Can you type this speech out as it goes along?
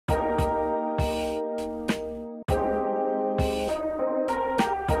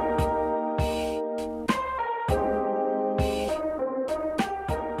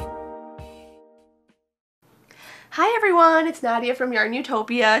everyone, it's Nadia from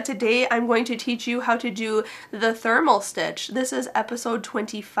YARNutopia. Today I'm going to teach you how to do the thermal stitch. This is episode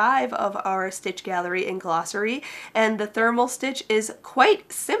 25 of our stitch gallery and glossary, and the thermal stitch is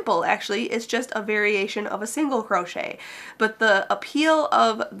quite simple actually. It's just a variation of a single crochet, but the appeal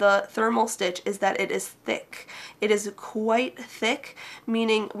of the thermal stitch is that it is thick. It is quite thick,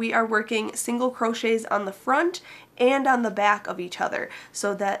 meaning we are working single crochets on the front and on the back of each other,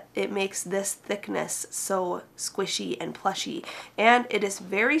 so that it makes this thickness so squishy and plushy. And it is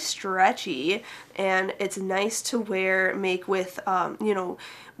very stretchy, and it's nice to make with you know,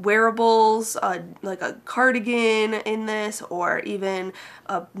 wearables, like a cardigan in this, or even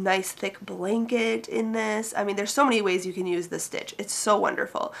a nice thick blanket in this. I mean, there's so many ways you can use this stitch. It's so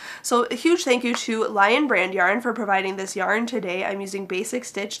wonderful. So a huge thank you to Lion Brand Yarn for providing this yarn today. I'm using Basic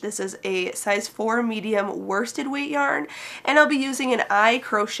Stitch. This is a size 4 medium worsted weight yarn, and I'll be using an eye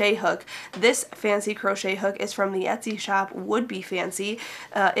crochet hook. This fancy crochet hook is from the Etsy shop Would Be Fancy.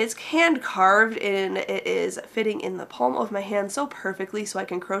 It's hand carved, and it is fitting in the palm of my hand so perfectly, so I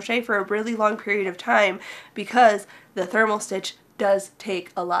can crochet for a really long period of time, because the thermal stitch does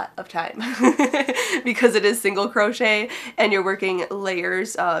take a lot of time because it is single crochet and you're working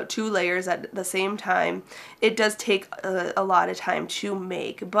layers, 2 layers at the same time. It does take a lot of time to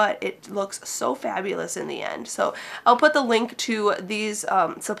make, but it looks so fabulous in the end. So I'll put the link to these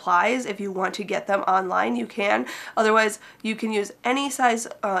supplies. If you want to get them online, you can. Otherwise, you can use any size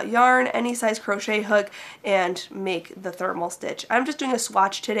yarn, any size crochet hook, and make the thermal stitch. I'm just doing a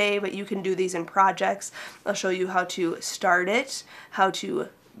swatch today, but you can do these in projects. I'll show you how to start it, how to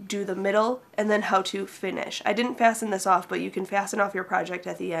do the middle, and then how to finish. I didn't fasten this off, but you can fasten off your project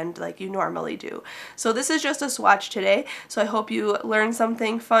at the end like you normally do. So this is just a swatch today, so I hope you learn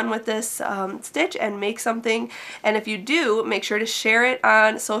something fun with this stitch and make something. And if you do, make sure to share it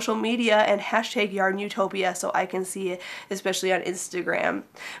on social media and hashtag YARNutopia so I can see it, especially on Instagram.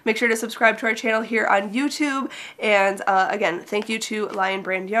 Make sure to subscribe to our channel here on YouTube, and again, thank you to Lion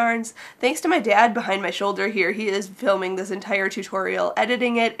Brand Yarns. Thanks to my dad behind my shoulder here. He is filming this entire tutorial,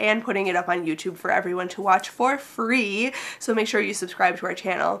 editing it, and putting it up on YouTube for everyone to watch for free, so make sure you subscribe to our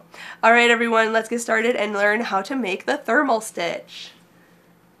channel. Alright everyone, let's get started and learn how to make the thermal stitch.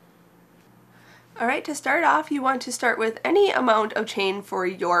 Alright, to start off, you want to start with any amount of chain for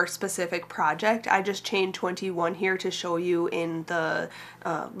your specific project. I just chained 21 here to show you in the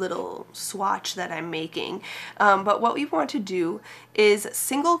little swatch that I'm making. But what we want to do is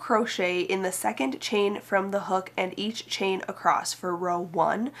single crochet in the second chain from the hook and each chain across for row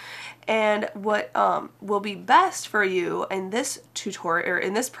 1. And what will be best for you in this tutorial, or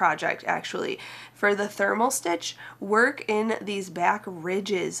in this project actually, for the thermal stitch, work in these back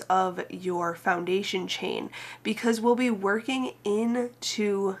ridges of your foundation chain, because we'll be working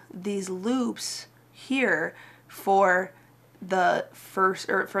into these loops here for the first,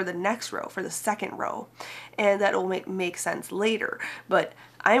 or for the next row, for the second row, and that will make sense later. But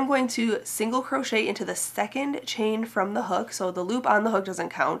I'm going to single crochet into the second chain from the hook, so the loop on the hook doesn't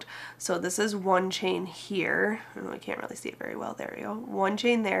count. So this is one chain here. I can't really see it very well. There we go. One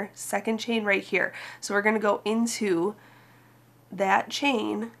chain there, second chain right here. So we're going to go into that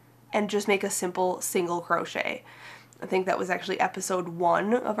chain and just make a simple single crochet. I think that was actually episode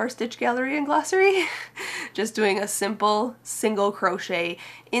 1 of our stitch gallery and glossary. Just doing a simple single crochet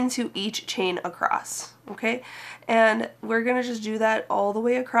into each chain across, okay? And we're gonna just do that all the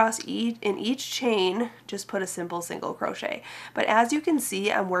way across in each chain, just put a simple single crochet. But as you can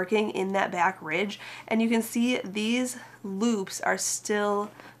see, I'm working in that back ridge, and you can see these loops are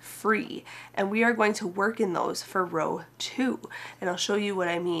still free, and we are going to work in those for row 2, and I'll show you what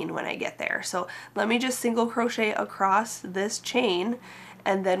I mean when I get there. So let me just single crochet across this chain,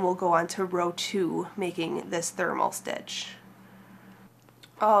 and then we'll go on to row 2 making this thermal stitch.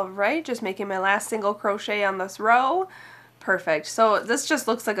 Alright, just making my last single crochet on this row. Perfect. So this just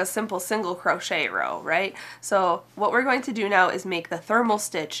looks like a simple single crochet row, right? So what we're going to do now is make the thermal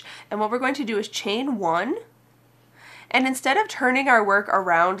stitch, and what we're going to do is chain 1. And instead of turning our work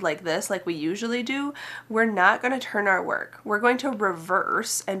around like this, like we usually do, we're not going to turn our work. We're going to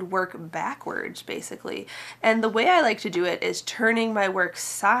reverse and work backwards, basically. And the way I like to do it is turning my work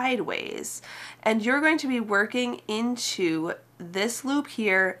sideways. And you're going to be working into this loop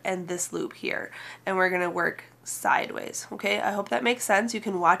here and this loop here. And we're going to work sideways, okay? I hope that makes sense. You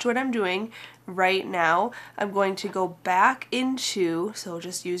can watch what I'm doing right now. I'm going to go back into, so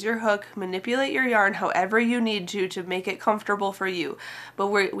just use your hook, manipulate your yarn however you need to make it comfortable for you. But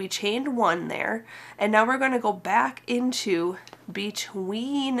we chained 1 there, and now we're going to go back into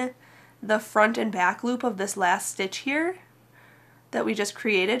between the front and back loop of this last stitch here that we just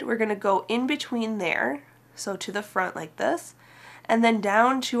created. We're going to go in between there, so to the front like this, and then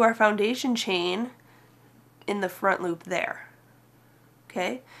down to our foundation chain in the front loop there.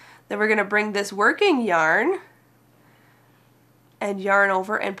 Okay, then we're going to bring this working yarn and yarn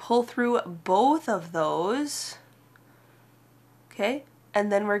over and pull through both of those. Okay,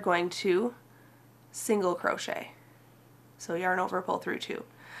 and then we're going to single crochet. So yarn over, pull through 2.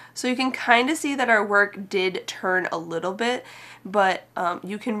 So you can kind of see that our work did turn a little bit, but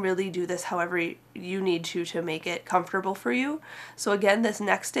you can really do this however you need to make it comfortable for you. So again, this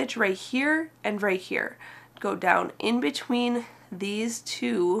next stitch right here and right here, go down in between these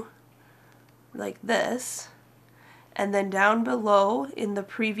two like this, and then down below in the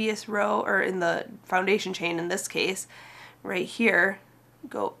previous row, or in the foundation chain in this case, right here,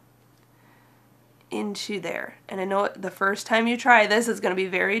 go into there. And I know the first time you try this is going to be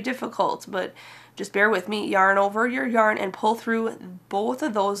very difficult, but just bear with me. Yarn over your yarn and pull through both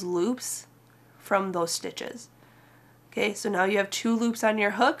of those loops from those stitches. Okay, so now you have 2 loops on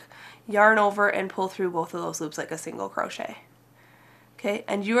your hook, yarn over and pull through both of those loops like a single crochet. Okay,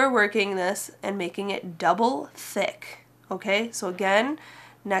 and you are working this and making it double thick. Okay, so again,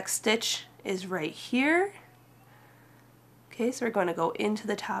 next stitch is right here. Okay, so we're going to go into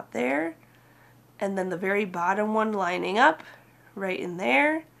the top there, and then the very bottom one lining up right in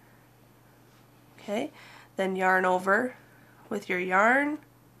there. Okay, then yarn over with your yarn,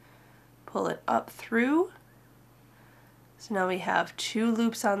 pull it up through. So now we have 2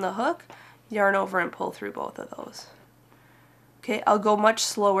 loops on the hook, yarn over and pull through both of those. Okay, I'll go much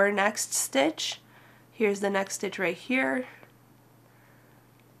slower next stitch. Here's the next stitch right here.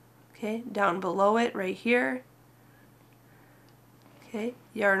 Okay, down below it right here. Okay,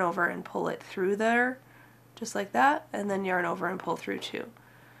 yarn over and pull it through there, just like that, and then yarn over and pull through 2.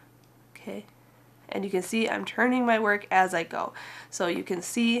 Okay, and you can see I'm turning my work as I go. So you can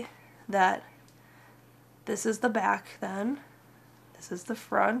see that this is the back then, this is the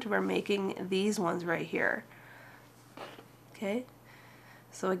front, we're making these ones right here. Okay,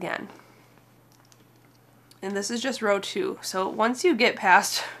 so again, and this is just row 2, so once you get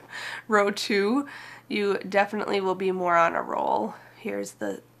past row 2, you definitely will be more on a roll. Here's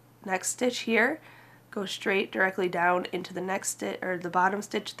the next stitch here, go straight directly down into the next stitch, or the bottom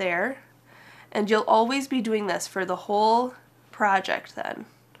stitch there, and you'll always be doing this for the whole project then.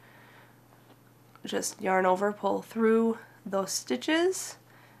 Just yarn over, pull through those stitches,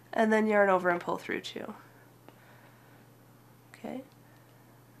 and then yarn over and pull through 2. Okay,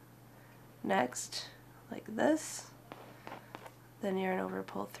 next like this, then yarn over,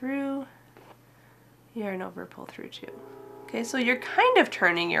 pull through, yarn over, pull through 2. Okay, so you're kind of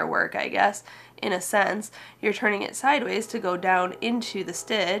turning your work, I guess, in a sense. You're turning it sideways to go down into the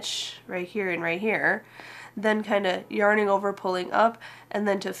stitch right here and right here, then kind of yarning over, pulling up, and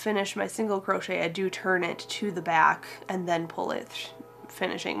then to finish my single crochet I do turn it to the back and then pull it,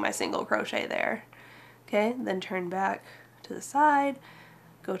 finishing my single crochet there. Okay, then turn back to the side,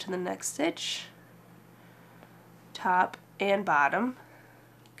 go to the next stitch, top and bottom.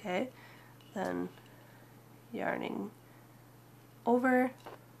 Okay, then yarning over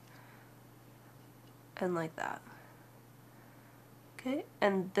and like that. Okay,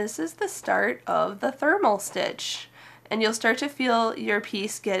 and this is the start of the thermal stitch, and you'll start to feel your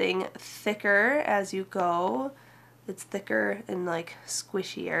piece getting thicker as you go. It's thicker and like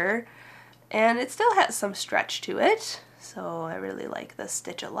squishier, and it still has some stretch to it, so I really like this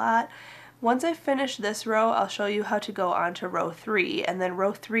stitch a lot. Once I finish this row, I'll show you how to go on to row 3, and then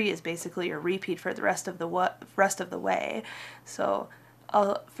row 3 is basically your repeat for the rest of the way. So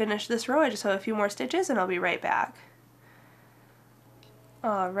I'll finish this row, I just have a few more stitches and I'll be right back.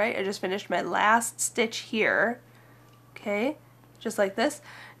 Alright, I just finished my last stitch here. Okay, just like this.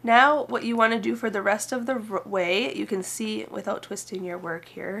 Now what you want to do for the rest of the way, you can see without twisting your work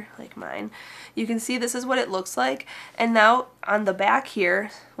here like mine, you can see this is what it looks like. And now on the back here,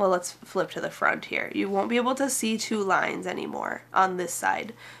 well, let's flip to the front here. You won't be able to see 2 lines anymore on this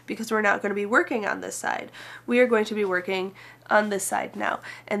side because we're not going to be working on this side. We are going to be working on this side now,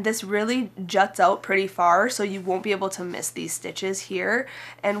 and this really juts out pretty far, so you won't be able to miss these stitches here,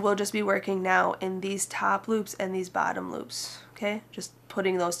 and we'll just be working now in these top loops and these bottom loops. Okay, just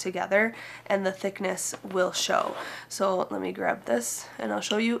putting those together and the thickness will show. So let me grab this and I'll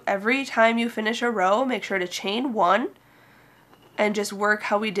show you. Every time you finish a row, make sure to chain 1 and just work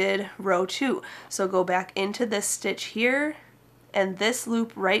how we did row 2. So go back into this stitch here and this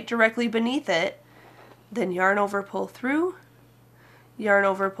loop right directly beneath it, then yarn over, pull through, yarn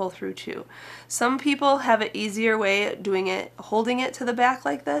over, pull through 2. Some people have an easier way of doing it, holding it to the back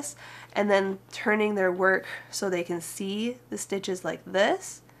like this and then turning their work so they can see the stitches like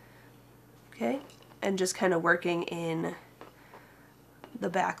this. Okay, and just kind of working in the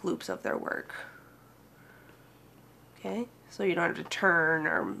back loops of their work. Okay, so you don't have to turn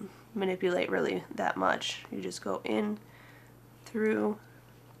or manipulate really that much. You just go in, through,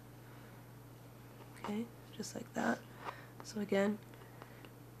 okay, just like that. So again,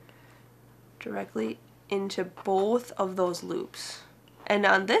 directly into both of those loops. And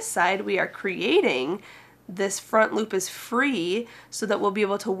on this side, we are creating this front loop is free so that we'll be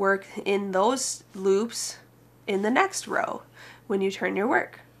able to work in those loops in the next row when you turn your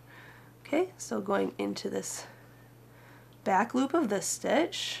work. Okay, so going into this back loop of this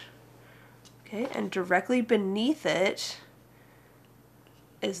stitch, okay, and directly beneath it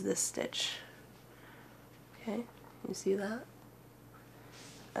is this stitch. Okay, you see that?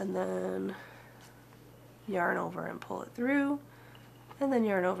 And then yarn over and pull it through, and then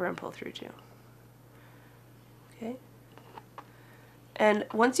yarn over and pull through too. Okay. And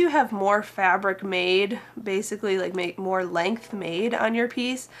once you have more fabric made, basically like make more length made on your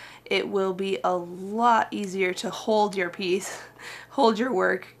piece, it will be a lot easier to hold your piece, hold your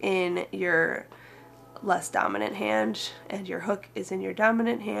work in your less dominant hand, and your hook is in your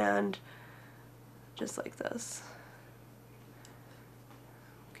dominant hand, just like this.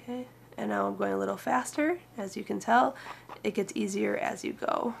 Okay, and now I'm going a little faster. As you can tell, it gets easier as you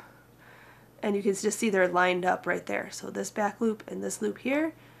go. And you can just see they're lined up right there. So this back loop and this loop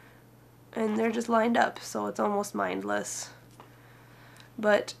here, and they're just lined up, so it's almost mindless.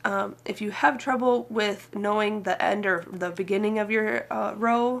 But if you have trouble with knowing the end or the beginning of your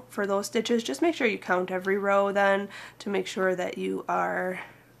row for those stitches, just make sure you count every row then to make sure that you are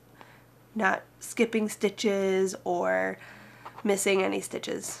not skipping stitches or missing any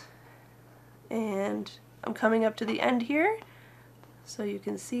stitches. And I'm coming up to the end here, so you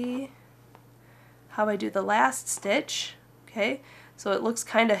can see how I do the last stitch. Okay, so it looks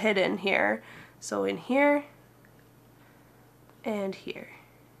kind of hidden here. So in here and here.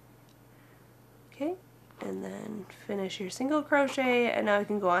 Okay, and then finish your single crochet, and now you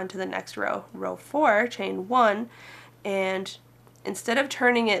can go on to the next row. Row 4, chain 1, and instead of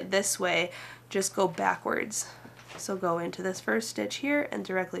turning it this way, just go backwards. So go into this first stitch here and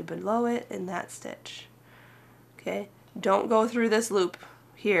directly below it in that stitch. Okay, don't go through this loop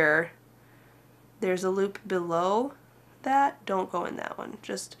here. There's a loop below that. Don't go in that one.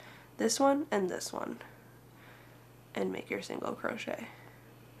 Just this one and this one. And make your single crochet.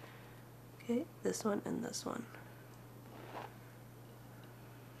 Okay, this one and this one.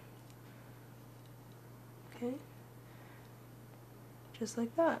 Okay, just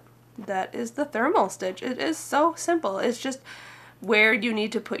like that. That is the thermal stitch. It is so simple. It's just where you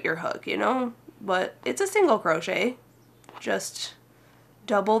need to put your hook, you know? But it's a single crochet. Just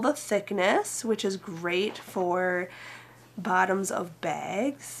double the thickness, which is great for bottoms of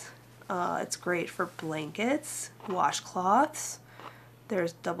bags. It's great for blankets, washcloths.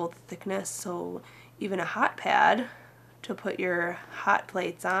 There's double the thickness, so even a hot pad to put your hot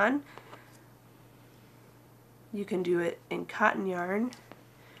plates on. You can do it in cotton yarn,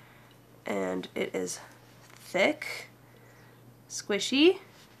 and it is thick, squishy,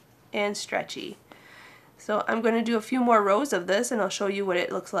 and stretchy. So I'm going to do a few more rows of this, and I'll show you what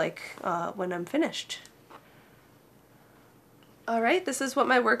it looks like when I'm finished. Alright, this is what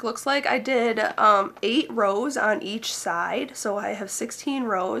my work looks like. I did 8 rows on each side, so I have 16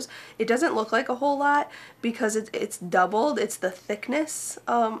 rows. It doesn't look like a whole lot because it's doubled. It's the thickness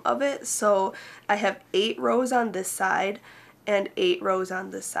of it. So I have 8 rows on this side and 8 rows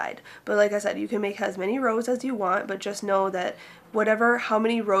on this side. But like I said, you can make as many rows as you want, but just know that how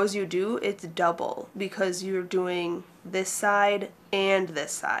many rows you do, it's double because you're doing this side and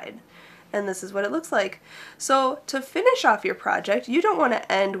this side. And this is what it looks like. So to finish off your project, you don't want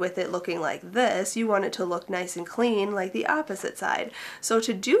to end with it looking like this. You want it to look nice and clean like the opposite side. So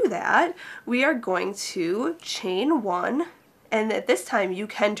to do that, we are going to chain 1, and at this time you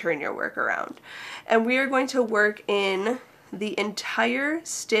can turn your work around. And we are going to work in the entire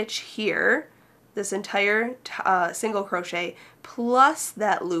stitch here, this entire single crochet, plus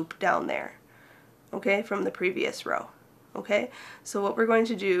that loop down there, okay, from the previous row. Okay, so what we're going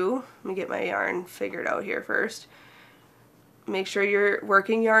to do, let me get my yarn figured out here first. Make sure your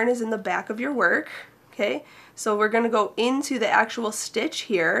working yarn is in the back of your work. Okay, so we're going to go into the actual stitch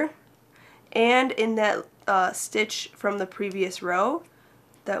here and in that stitch from the previous row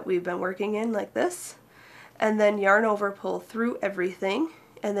that we've been working in like this, and then yarn over, pull through everything,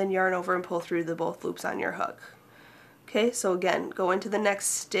 and then yarn over and pull through the both loops on your hook. Okay, so again, go into the next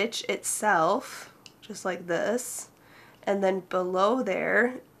stitch itself, just like this. And then below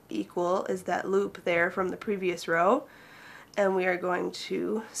there, equal, is that loop there from the previous row, and we are going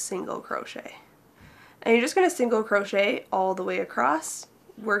to single crochet. And you're just going to single crochet all the way across,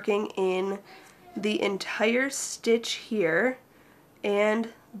 working in the entire stitch here and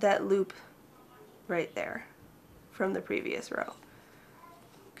that loop right there from the previous row.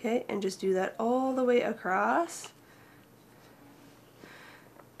 Okay, and just do that all the way across.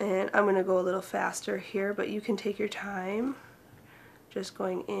 And I'm going to go a little faster here, but you can take your time just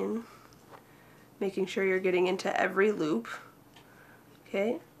going in, making sure you're getting into every loop.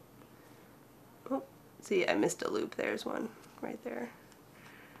 Okay. Oh, see, I missed a loop. There's one right there.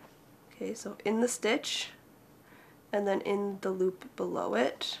 Okay, so in the stitch and then in the loop below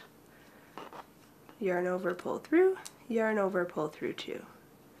it, yarn over, pull through, yarn over, pull through 2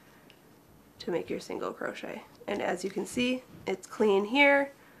 to make your single crochet. And as you can see, it's clean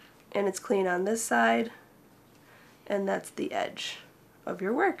here and it's clean on this side, and that's the edge of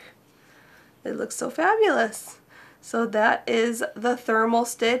your work. It looks so fabulous. So that is the thermal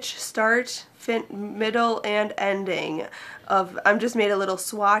stitch, start, middle, and ending of, I'm just made a little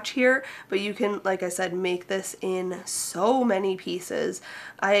swatch here, but you can, like I said, make this in so many pieces.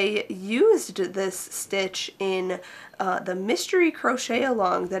 I used this stitch in the mystery crochet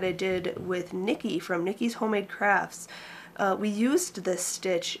along that I did with Nikki from Nikki's Homemade Crafts. We used this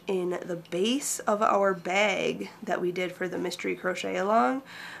stitch in the base of our bag that we did for the mystery crochet along.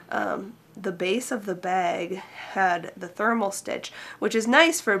 The base of the bag had the thermal stitch, which is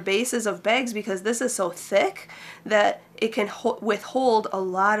nice for bases of bags because this is so thick that it can withhold a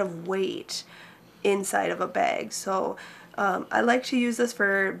lot of weight inside of a bag. So I like to use this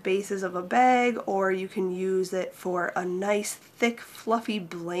for bases of a bag, or you can use it for a nice thick fluffy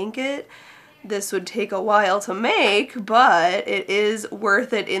blanket. This would take a while to make, but it is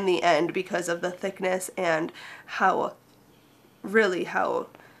worth it in the end because of the thickness and how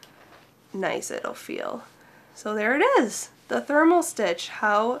nice it'll feel. So there it is, the thermal stitch.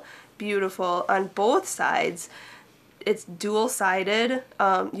 How beautiful on both sides. It's dual-sided.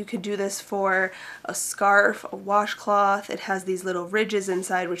 You could do this for a scarf, a washcloth. It has these little ridges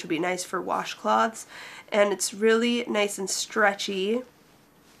inside, which would be nice for washcloths, and it's really nice and stretchy.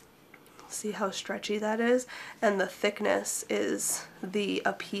 See how stretchy that is? And the thickness is the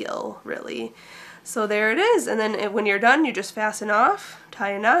appeal, really. So there it is, and then when you're done, you just fasten off,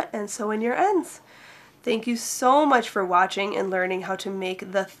 tie a knot, and sew in your ends. Thank you so much for watching and learning how to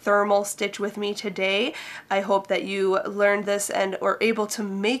make the thermal stitch with me today. I hope that you learned this and are able to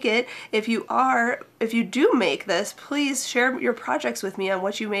make it. If you do make this, please share your projects with me on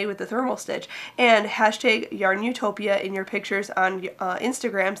what you made with the thermal stitch, and hashtag YARNutopia in your pictures on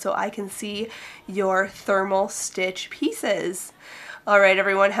Instagram so I can see your thermal stitch pieces. Alright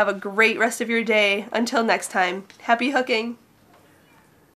everyone, have a great rest of your day. Until next time, happy hooking!